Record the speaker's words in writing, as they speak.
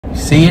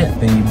See it,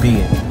 then you be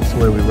it. That's the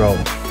way we roll.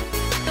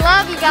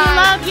 Love you guys.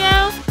 Love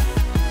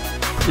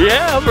you.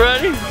 Yeah, I'm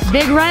ready.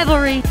 Big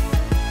rivalry.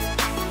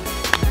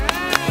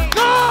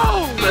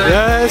 Go!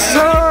 Yes,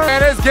 sir.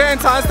 Man, it's game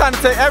time. It's time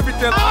to take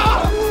everything.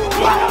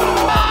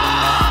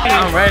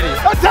 I'm ready.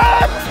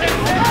 Attack!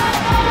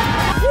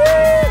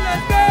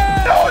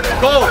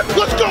 Go!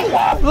 Let's go!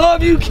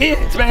 Love you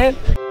kids, man.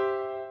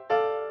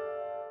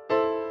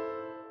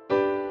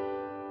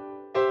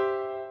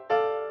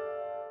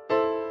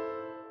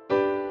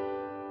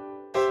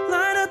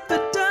 Light up the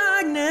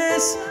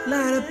darkness,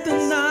 light up the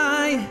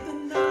night,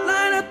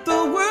 light up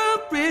the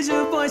world, raise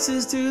your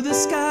voices to the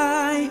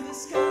sky.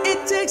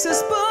 It takes a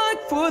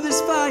spark for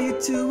this fire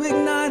to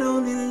ignite.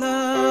 Only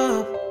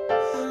love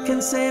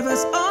can save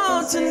us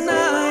all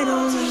tonight.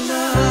 Only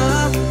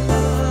love.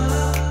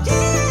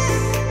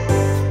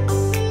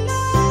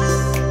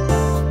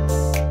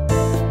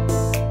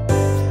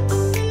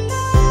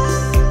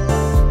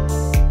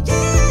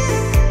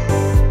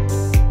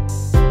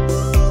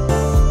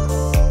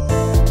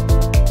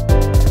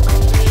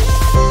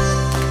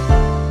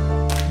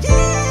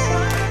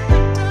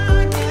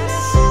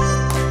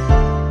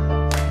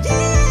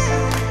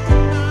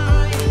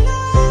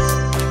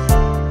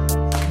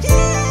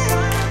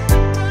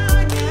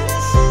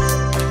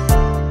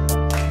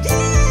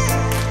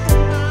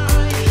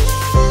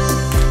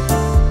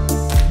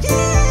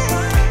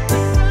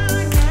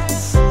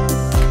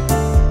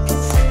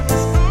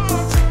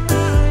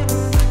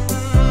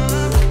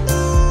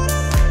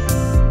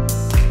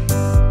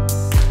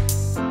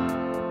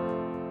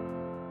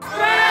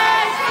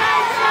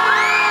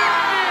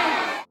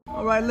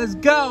 All right, let's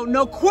go.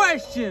 No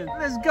question.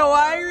 Let's go,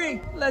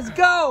 Irie. Let's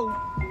go.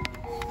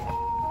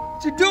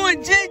 What you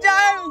doing, JJ?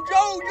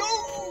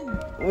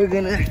 Yo. We're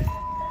gonna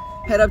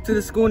head up to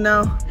the school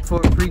now for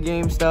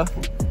pre-game stuff.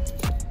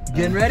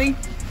 Getting ready?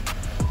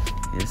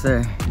 Yes,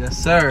 sir. Yes,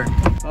 sir.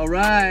 All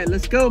right,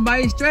 let's go,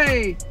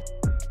 Maestre.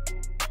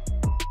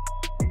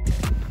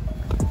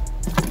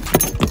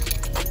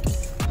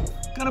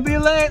 Gonna be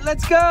late.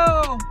 Let's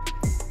go.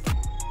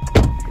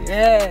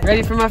 Yeah.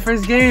 Ready for my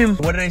first game.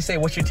 What did they say?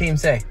 What's your team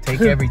say?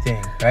 Take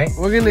everything, right?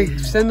 We're gonna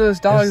send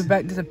those dollars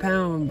back to the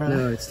pound, bro.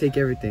 No, it's take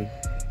everything.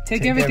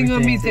 Take everything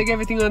on me. Take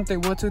everything on 3.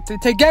 1, 2, 3.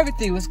 Take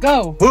everything. Let's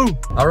go. Woo!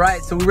 All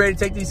right, so we're ready to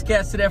take these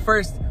cats to their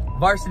first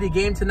varsity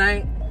game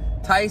tonight.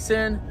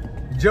 Tyson,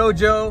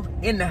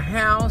 JoJo in the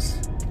house.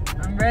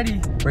 I'm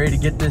ready. Ready to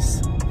get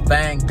this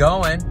bang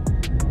going.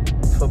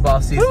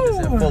 Football season is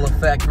in full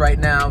effect right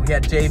now. We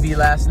had JV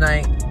last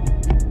night.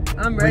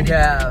 I'm ready.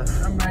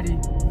 I'm ready.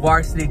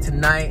 Varsity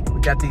tonight.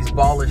 We got these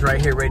ballers right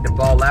here ready to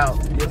ball out.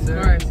 Yes, sir.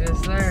 Of course,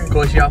 yes, sir. Of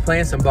course, y'all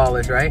playing some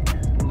ballers, right?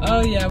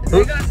 Oh, yeah.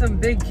 We got some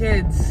big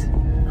kids.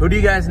 Who do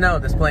you guys know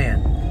that's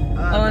playing?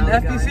 On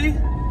FBC?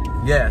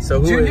 Yeah,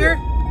 so who Junior?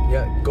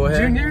 Yeah, go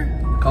ahead.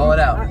 Junior? Call it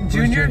out. Who's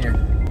Junior?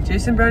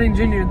 Jason Browning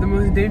Jr., the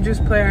most dangerous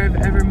player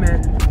I've ever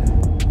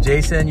met.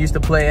 Jason used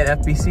to play at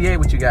FBCA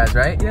with you guys,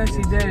 right? Yes,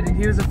 he did. And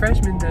he was a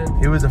freshman then.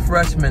 He was a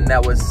freshman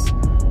that was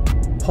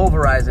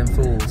pulverizing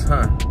fools,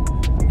 huh?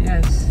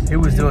 Yes. He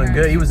was doing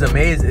good. He was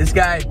amazing. This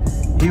guy,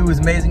 he was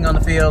amazing on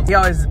the field. He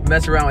always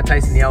messed around with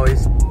Tyson. He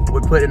always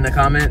would put in the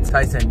comments,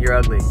 Tyson, you're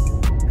ugly.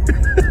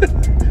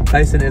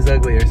 Tyson is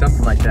ugly or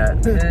something like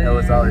that. That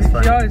was always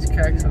fun. He always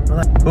cracks him.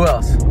 Who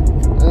else?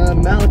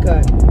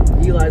 Malachi,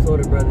 Eli's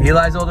older brother.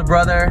 Eli's older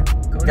brother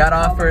got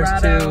offers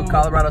Colorado. to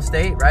Colorado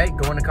State, right?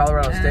 Going to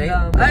Colorado State.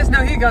 I just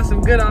know he got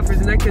some good offers,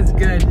 and that kid's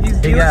good.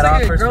 He got looks like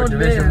offers a for grown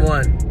Division man.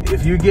 1.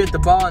 If you get the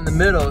ball in the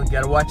middle, you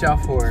gotta watch out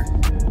for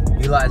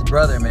Eli's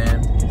brother,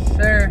 man. Yes,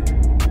 sir.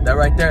 That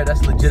right there,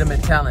 that's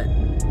legitimate talent.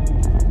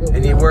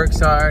 And he works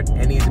hard,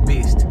 and he's a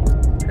beast.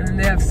 And then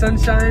they have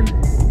Sunshine.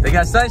 They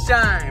got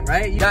Sunshine,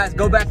 right? You guys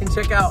go back and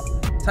check out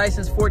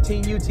Tyson's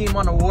 14U team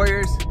on the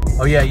Warriors.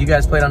 Oh yeah, you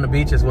guys played on the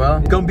beach as well.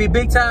 It's gonna be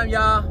big time,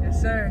 y'all. Yes,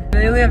 sir.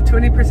 They only have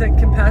 20%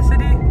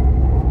 capacity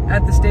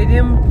at the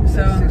stadium,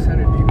 so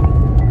 600 people.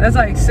 that's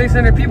like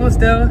 600 people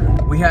still.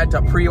 We had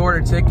to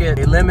pre-order ticket.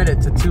 They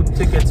limited to 2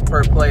 tickets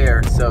per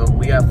player, so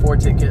we got 4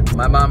 tickets.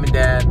 My mom and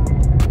dad.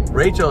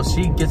 Rachel,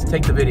 she gets to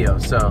take the video,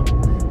 so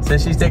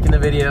since she's taking the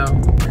video,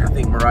 I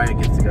think Mariah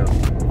gets to go.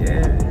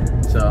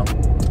 Yeah. So,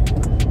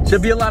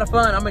 should be a lot of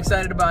fun. I'm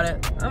excited about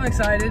it. I'm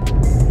excited.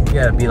 You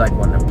gotta be like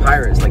one of them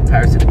pirates, like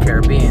Pirates of the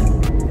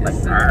Caribbean.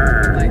 Like,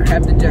 Like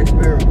Captain Jack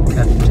Sparrow.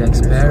 Captain Jack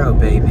Sparrow,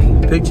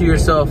 baby. Picture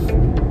yourself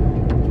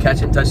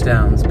catching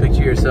touchdowns.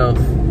 Picture yourself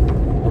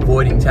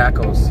avoiding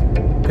tackles.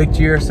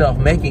 Picture yourself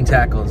making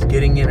tackles,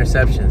 getting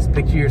interceptions.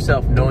 Picture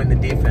yourself knowing the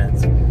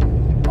defense.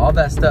 All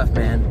that stuff,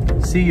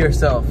 man. See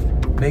yourself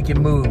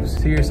making moves.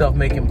 See yourself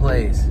making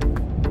plays.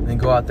 Then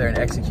go out there and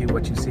execute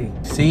what you see.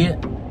 See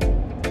it,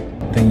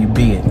 then you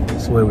be it.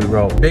 That's the way we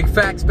roll. Big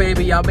facts,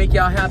 baby. Y'all make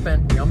y'all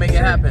happen. Y'all make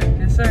it happen.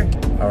 Yes, sir.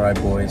 All right,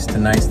 boys.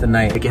 Tonight's the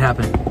night. Make it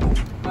happen.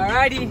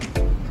 Alrighty.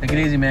 Take it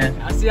easy, man.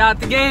 I'll see you out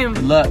the game.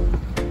 Good luck.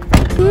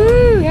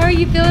 Woo, how are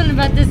you feeling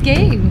about this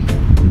game?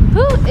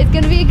 Whew, it's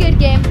gonna be a good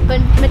game,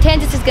 but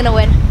Matanzas is gonna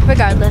win,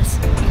 regardless.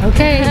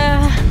 Okay.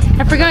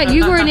 I forgot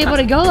you weren't able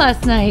to go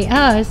last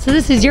night. So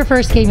this is your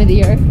first game of the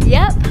year.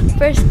 Yep,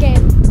 first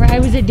game. Right,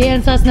 was it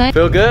dance last night?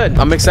 Feel good.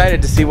 I'm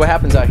excited to see what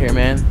happens out here,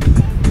 man.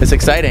 It's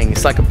exciting.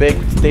 It's like a big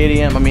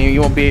stadium. I mean,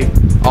 you won't be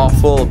all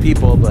full of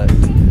people, but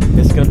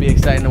it's gonna be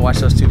exciting to watch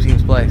those two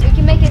teams play. We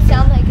can make it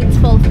sound like it's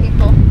full of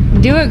people.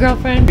 Do it,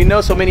 girlfriend. We know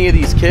so many of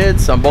these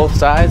kids on both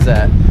sides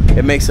that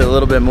it makes it a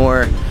little bit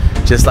more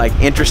just like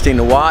interesting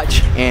to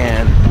watch,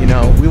 and you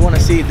know, we want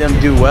to see them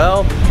do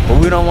well, but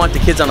we don't want the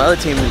kids on the other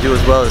team to do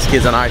as well as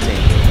kids on our team.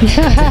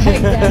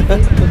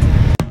 Exactly.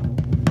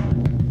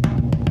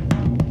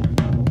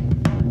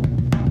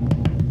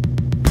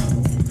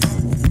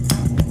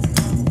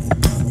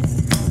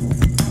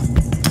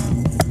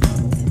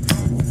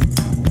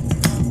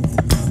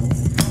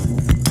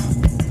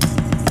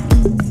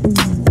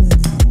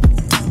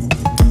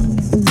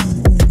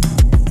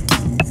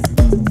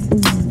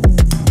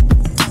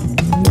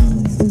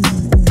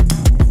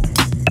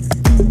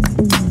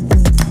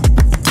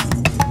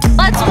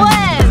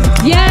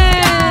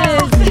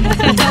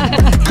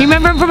 You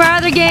remember him from our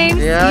other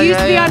games? Yeah, you used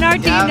to be on our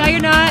team, yeah. now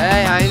you're not.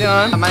 Hey, how you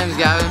doing? My name's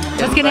Gavin.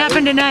 What's gonna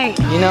happen tonight?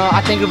 You know,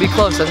 I think it'll be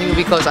close. I think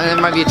it'll be close. I think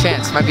there might be a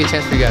chance. Might be a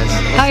chance for you guys.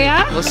 Oh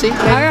yeah? We'll see. All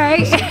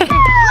right. Let's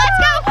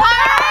go,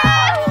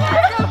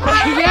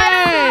 Pirates!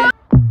 Yes!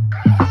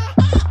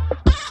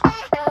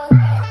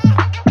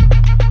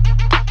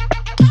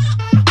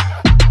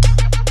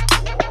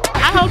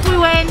 I hope we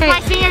win.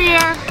 My senior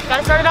year.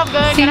 Gotta start it off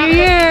good. Senior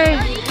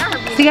year.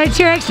 So you gotta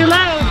cheer extra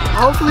loud.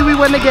 Hopefully we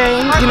win the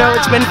game. You know,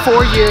 it's been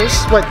 4 years.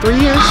 What, 3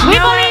 years? We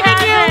believe in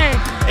you.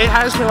 It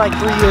has been like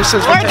 3 years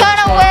since We're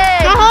gonna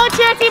win. The whole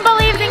cheer team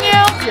believes in you.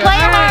 Yeah. Play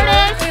your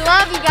hardest. We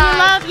love you guys. We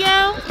love you.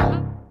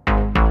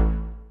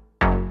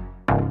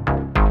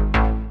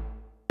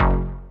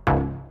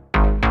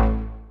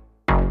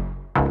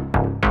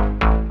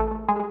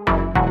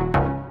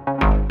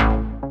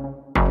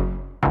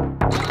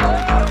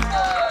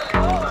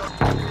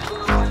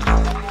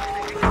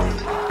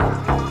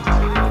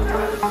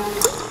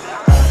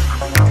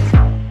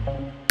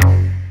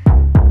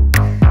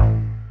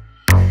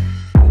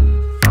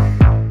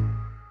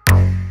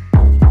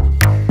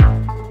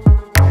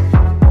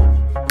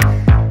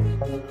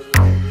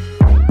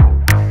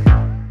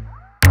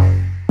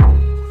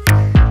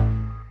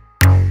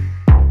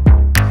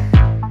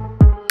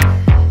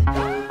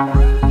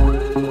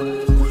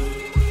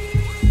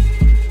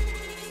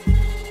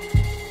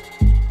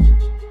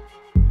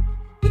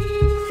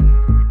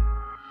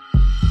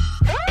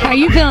 How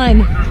you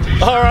feeling?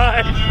 All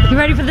right. You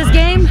ready for this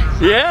game?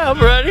 Yeah,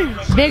 I'm ready.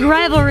 Big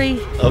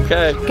rivalry.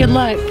 Okay. Good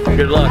luck.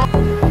 Good luck.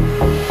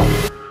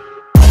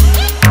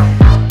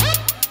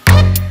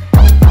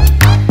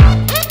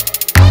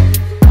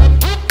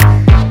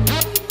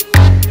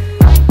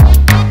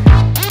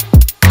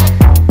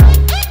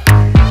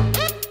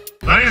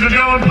 Ladies and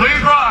gentlemen,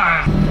 please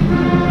rise.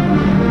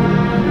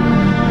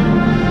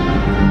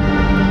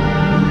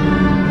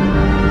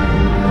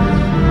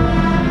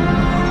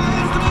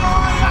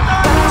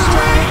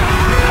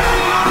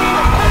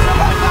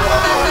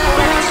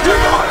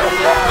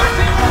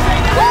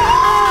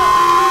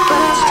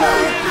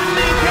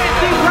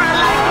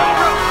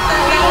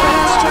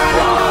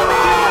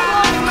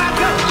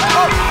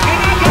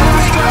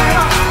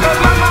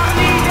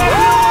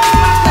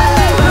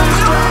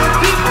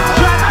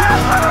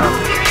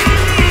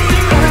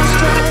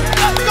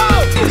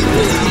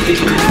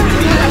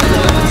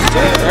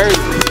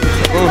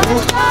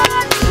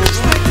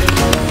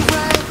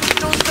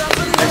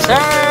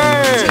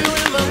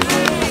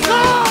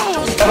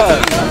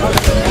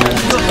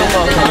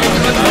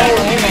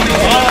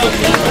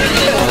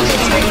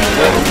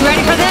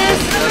 Ready for this?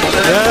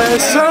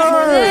 Yes,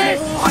 sir.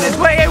 On his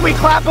way in, we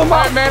clap him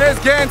up. Man, it's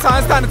game time.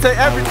 It's time to take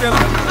everything.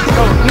 Let's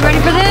go. You ready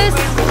for this?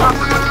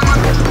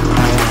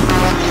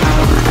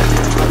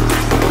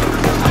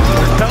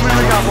 Tell me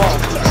we got ball.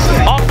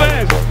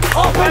 Offense.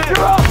 Offense,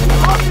 you're up.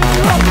 Offense,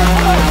 you're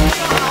up.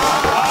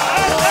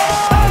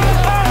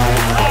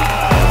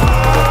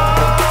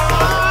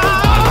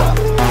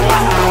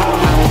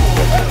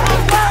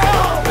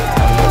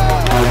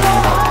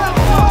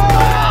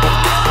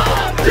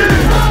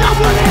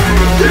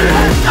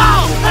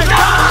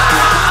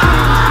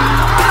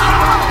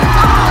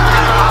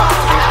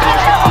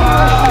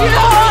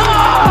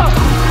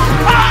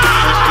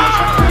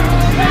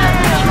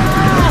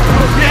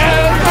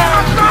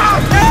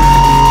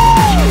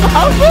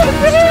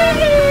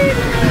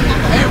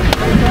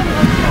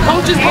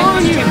 Coach is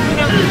calling you. You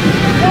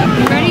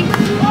ready?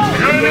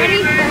 You ready?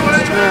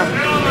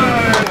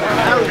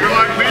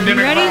 You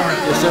ready?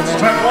 Yes, sir,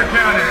 man.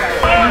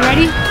 You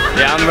ready?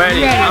 Yeah, I'm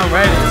ready. I'm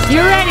ready.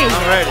 You're ready.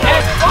 I'm ready.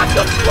 Watch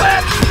the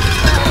flip.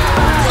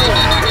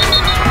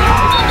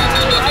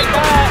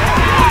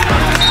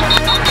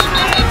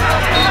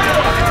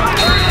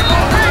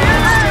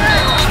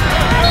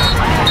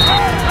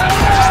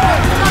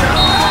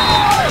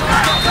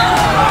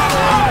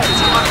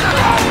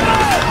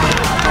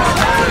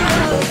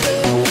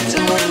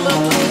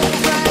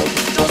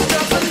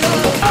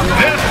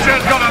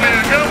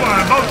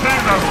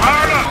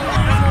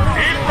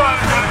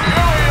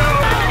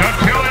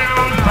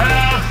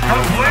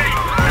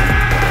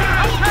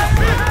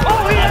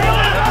 Oh, yeah!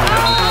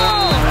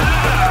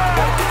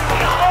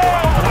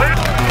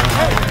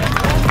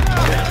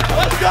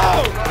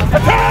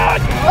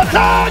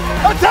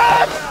 Attack!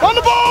 Attack! On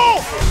the ball!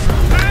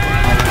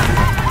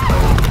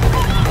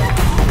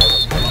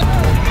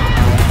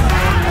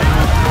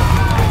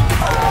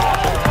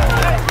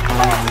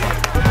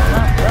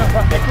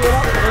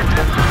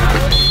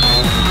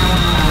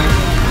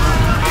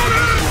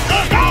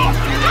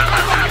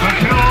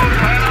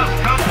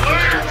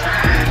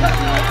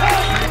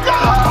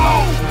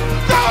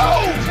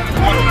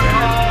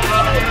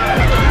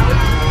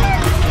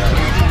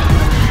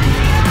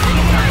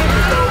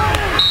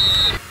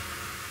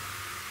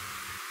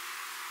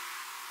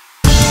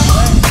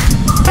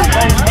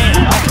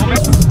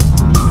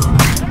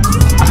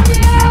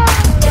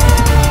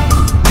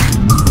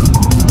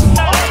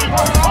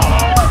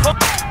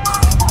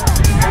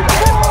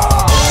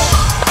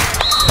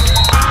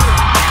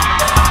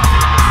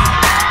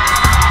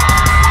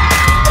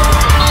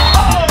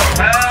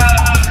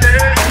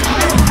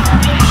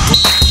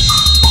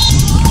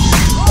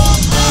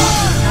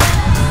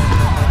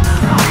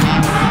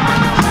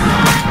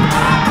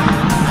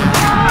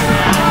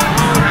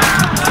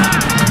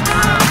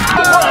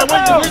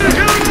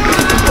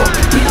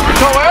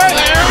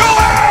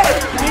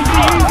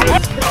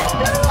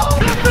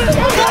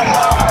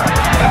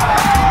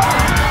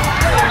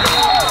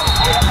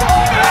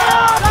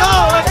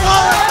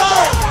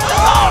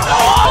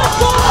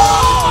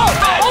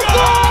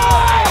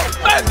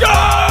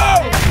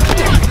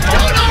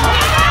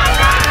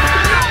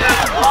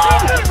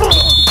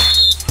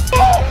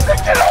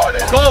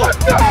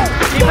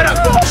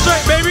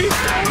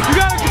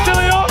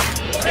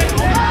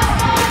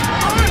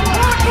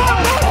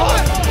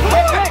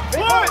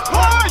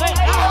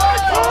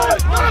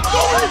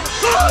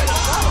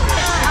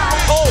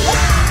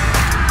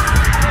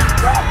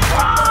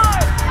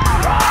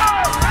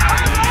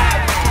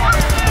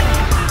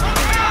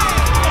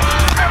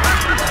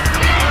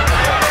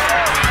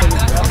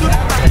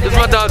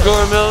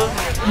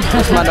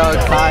 That's my dog,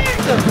 Kai.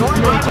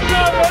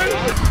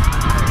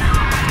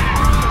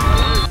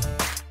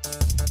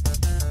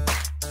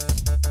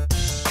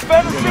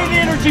 Better see the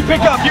energy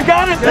pick up. You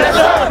got it? Yes,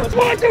 sir.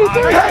 1, 2,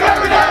 3.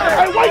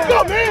 Hey, wake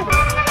up, man.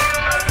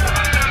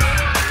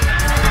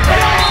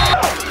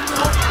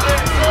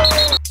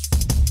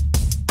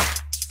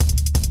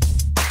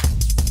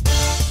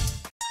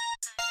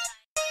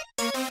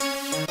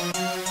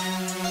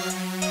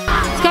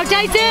 Let's go,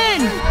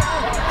 Tyson!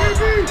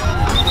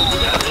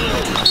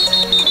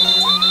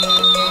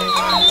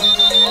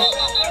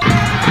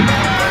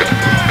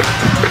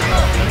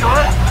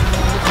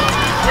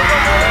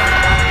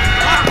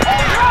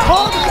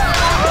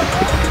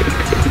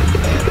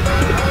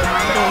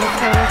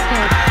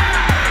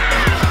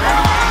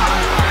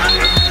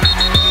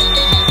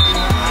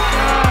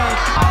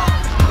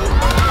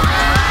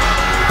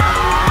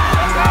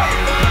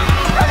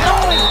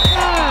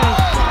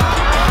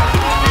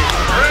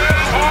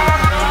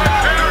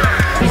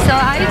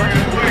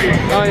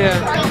 Oh yeah.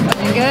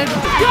 You good?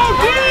 Go,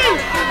 D!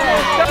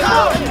 Let's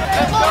go!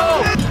 Let's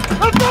go!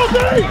 Let's go, D!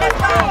 Let's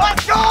go!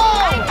 Let's go!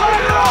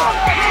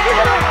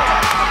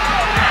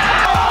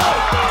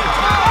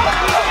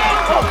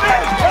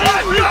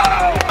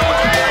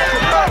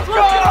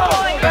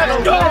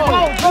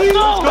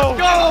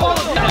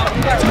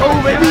 Let's go,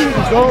 baby!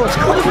 Let's go! Let's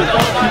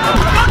go!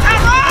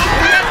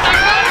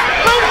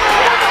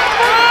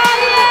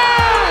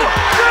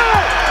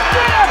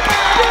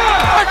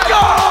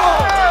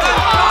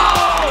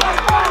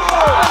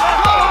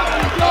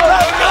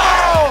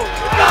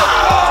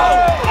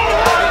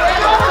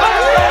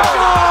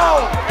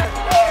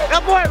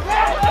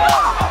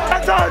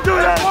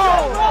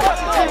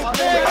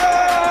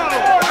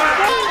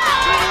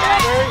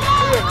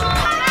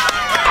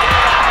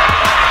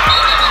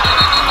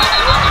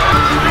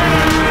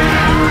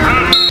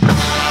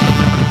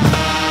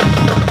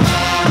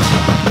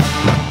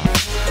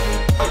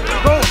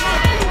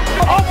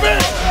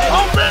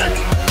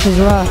 This is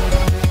rough.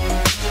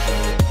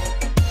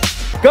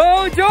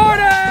 Go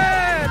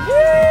Jordan! Woo!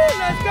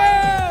 Let's go!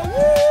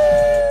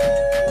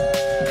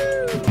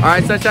 Woo! All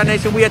right, Sunshine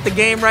Nation, we at the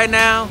game right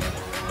now.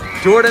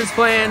 Jordan's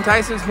playing,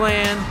 Tyson's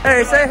playing.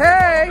 Hey, say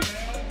hey!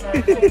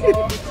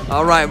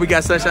 All right, we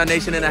got Sunshine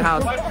Nation in the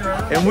house.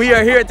 And we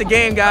are here at the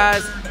game,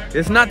 guys.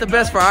 It's not the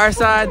best for our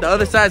side. The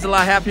other side's a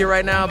lot happier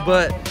right now,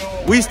 but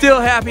we still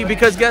happy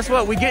because guess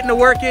what? We getting the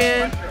work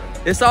in.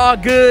 It's all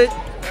good.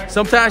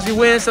 Sometimes you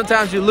win,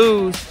 sometimes you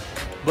lose.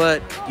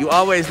 But you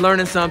always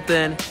learning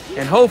something,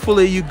 and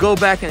hopefully you go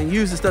back and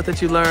use the stuff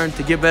that you learned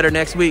to get better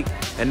next week,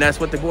 and that's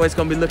what the boys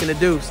gonna be looking to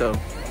do. So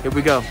here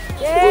we go.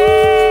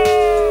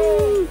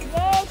 Yay!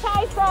 Yay,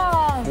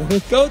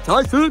 Tyson! Go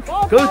Tyson!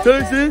 Go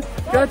Tyson!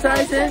 Go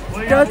Tyson!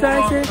 Go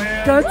Tyson!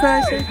 Go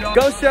Tyson!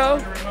 Go show!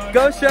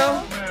 Go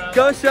show!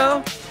 Go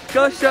show!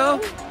 Go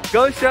show!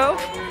 Go show!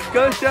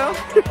 Go show!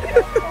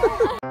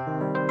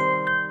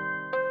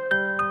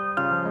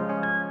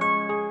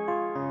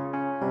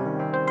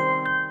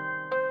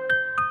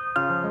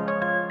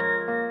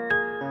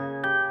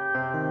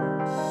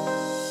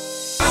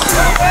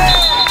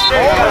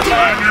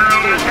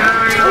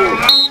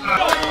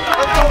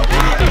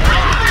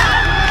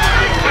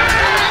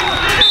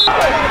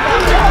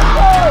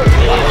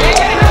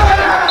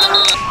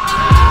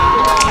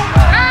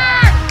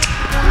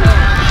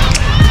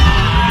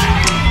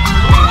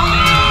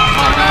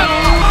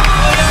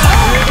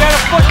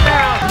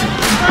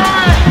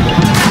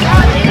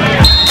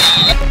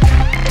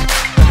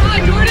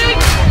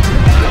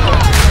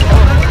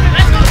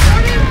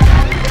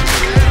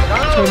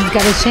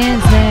 a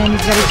chance, man.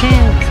 He's got a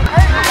chance.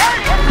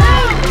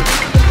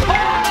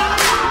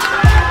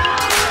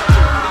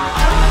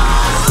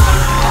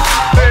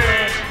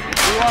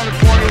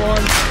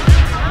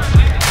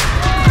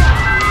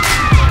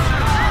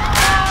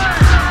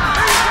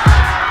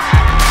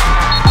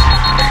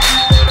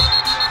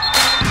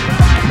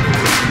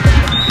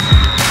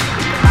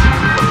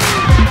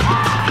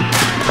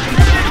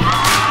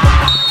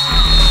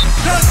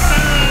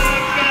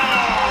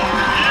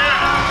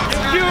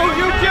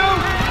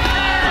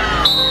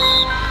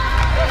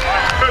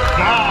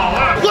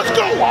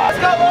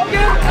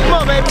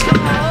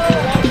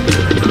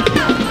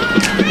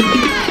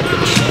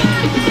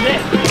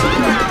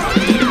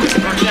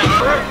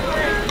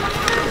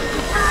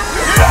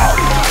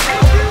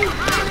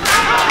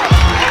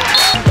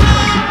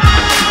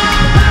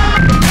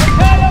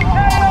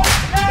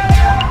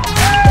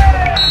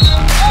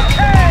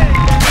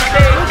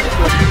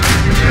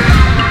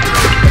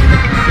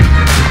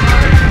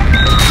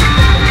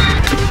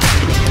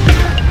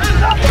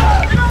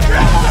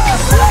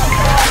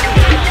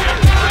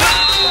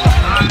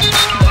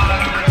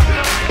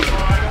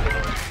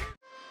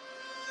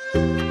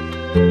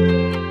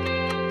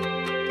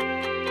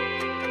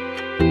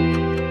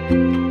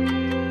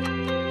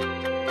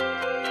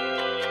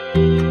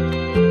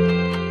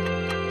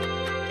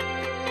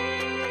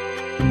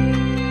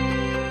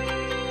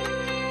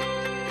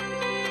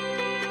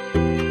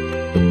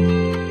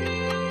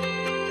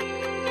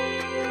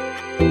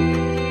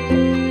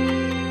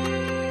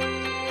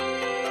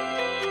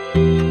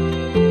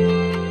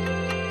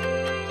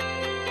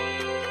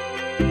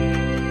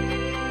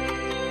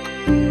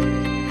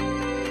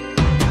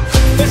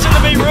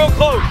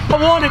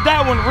 I wanted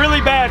that one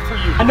really bad for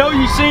you. I know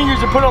you seniors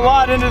have put a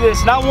lot into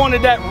this, and I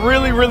wanted that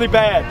really, really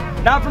bad.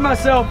 Not for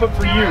myself, but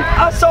for you.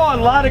 I saw a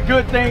lot of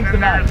good things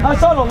tonight. I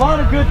saw a lot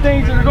of good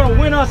things that are going to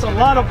win us a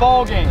lot of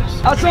ball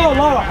games. I saw a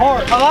lot of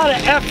heart, a lot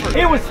of effort.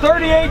 It was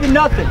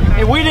 38-0,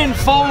 and we didn't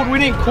fold, we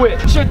didn't quit.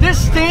 Should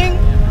this sting?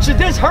 Should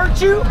this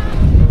hurt you?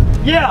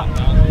 Yeah.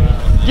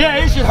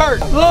 Yeah, it should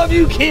hurt. I love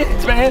you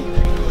kids, man.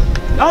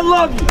 I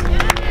love you.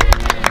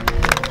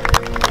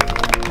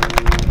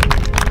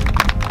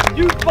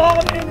 You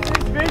bought into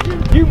this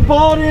vision. You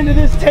bought into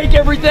this take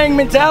everything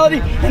mentality.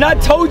 And I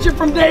told you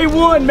from day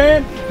one,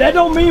 man, that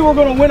don't mean we're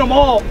going to win them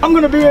all. I'm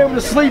going to be able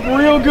to sleep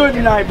real good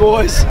tonight,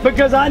 boys.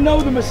 Because I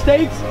know the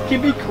mistakes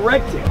can be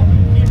corrected.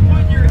 Keep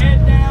putting your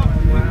head down.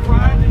 Keep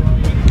grinding.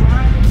 Keep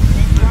grinding.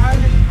 Keep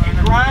grinding. Keep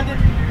grinding.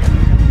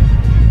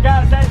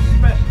 Guys, that's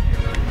special.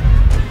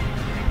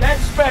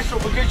 That's special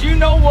because you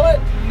know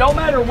what? No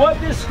matter what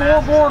this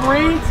scoreboard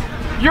reads,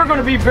 you're going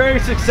to be very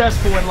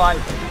successful in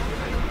life.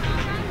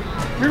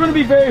 You're going to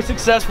be very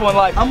successful in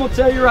life. I'm going to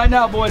tell you right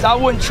now, boys, I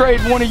wouldn't trade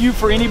one of you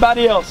for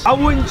anybody else. I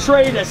wouldn't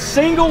trade a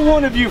single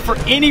one of you for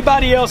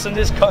anybody else in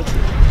this country.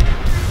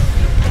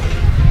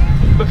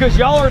 Because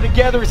y'all are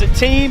together as a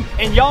team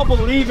and y'all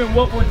believe in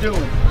what we're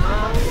doing.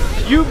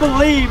 You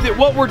believe that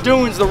what we're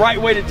doing is the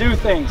right way to do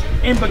things.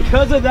 And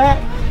because of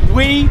that,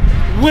 we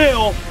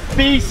will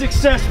be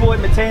successful at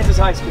Matanzas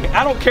High School.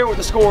 I don't care what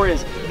the score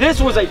is.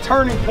 This was a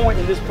turning point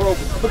in this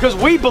program because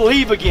we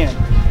believe again.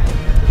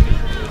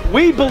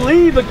 We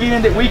believe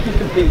again that we can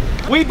compete.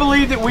 We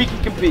believe that we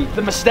can compete.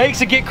 The mistakes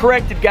that get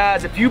corrected,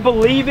 guys, if you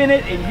believe in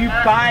it and you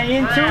buy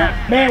into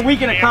it, man, we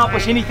can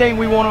accomplish anything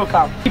we want to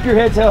accomplish. Keep your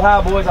heads held high,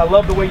 boys. I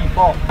love the way you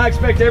fought. I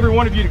expect every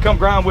one of you to come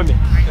grind with me.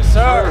 Yes,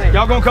 sir.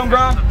 Y'all gonna come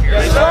grind?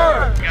 Yes,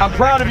 sir. I'm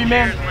proud of you,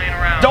 man.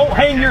 Don't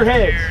hang your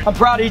heads. I'm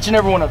proud of each and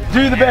every one of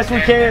you. Do the best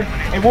we can,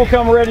 and we'll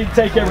come ready to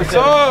take everything.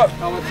 What's up?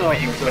 What's up?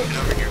 What's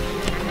up?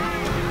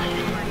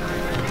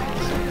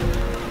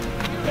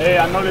 Hey,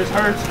 I know this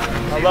hurts.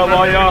 I love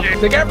all y'all.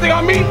 Take everything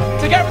on me.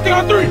 Take everything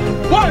on 3.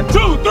 1, 2,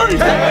 3.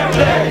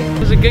 It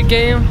was a good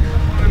game.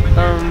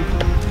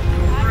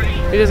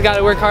 We just got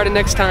to work harder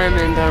next time,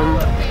 and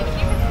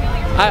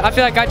I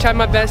feel like I tried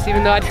my best,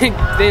 even though they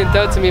didn't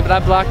throw it to me, but I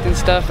blocked and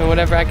stuff and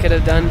whatever I could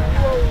have done.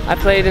 I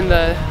played in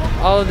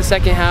all of the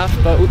second half,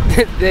 but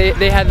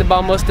they had the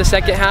ball most of the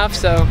second half,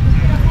 so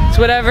it's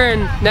whatever.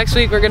 And next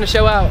week we're gonna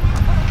show out.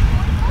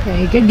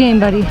 Okay, good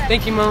game, buddy.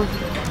 Thank you, Mom.